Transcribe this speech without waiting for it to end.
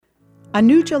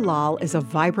Anuja Lal is a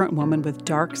vibrant woman with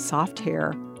dark, soft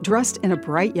hair, dressed in a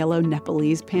bright yellow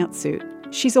Nepalese pantsuit.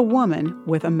 She's a woman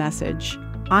with a message.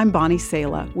 I'm Bonnie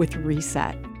Sala with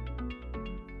Reset.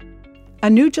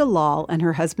 Anuja Lal and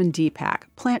her husband Deepak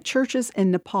plant churches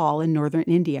in Nepal and northern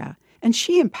India, and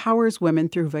she empowers women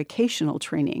through vocational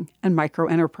training and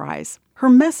microenterprise. Her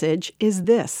message is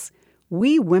this: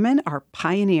 we women are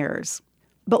pioneers.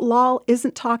 But Lal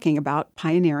isn't talking about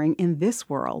pioneering in this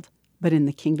world, but in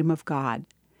the kingdom of God.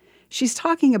 She's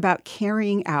talking about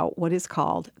carrying out what is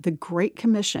called the Great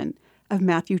Commission of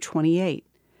Matthew 28.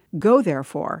 Go,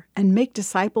 therefore, and make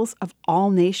disciples of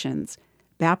all nations,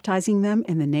 baptizing them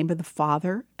in the name of the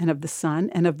Father, and of the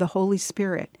Son, and of the Holy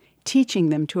Spirit, teaching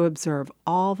them to observe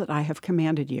all that I have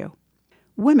commanded you.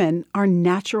 Women are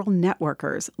natural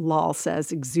networkers, Lal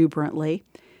says exuberantly.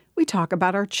 We talk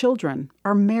about our children,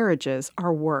 our marriages,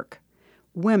 our work.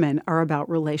 Women are about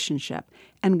relationship,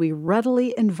 and we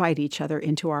readily invite each other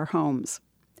into our homes.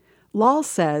 Lal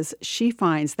says she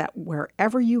finds that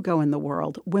wherever you go in the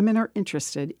world, women are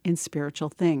interested in spiritual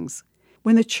things.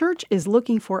 When the church is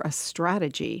looking for a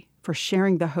strategy for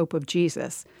sharing the hope of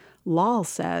Jesus, Lal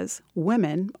says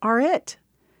women are it.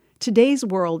 Today's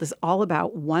world is all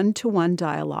about one-to-one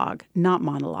dialogue, not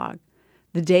monologue.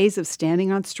 The days of standing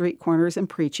on street corners and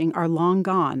preaching are long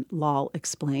gone, Lal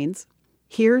explains.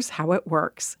 Here's how it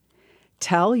works.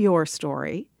 Tell your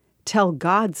story, tell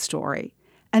God's story,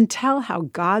 and tell how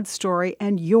God's story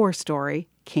and your story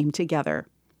came together.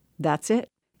 That's it.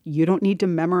 You don't need to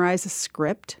memorize a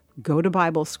script, go to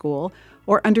Bible school,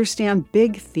 or understand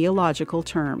big theological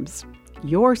terms.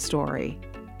 Your story,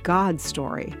 God's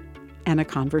story, and a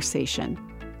conversation.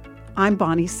 I'm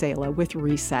Bonnie Sala with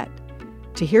Reset.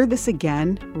 To hear this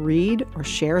again, read or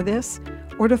share this,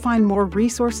 or to find more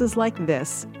resources like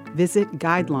this, visit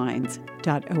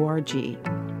guidelines.org.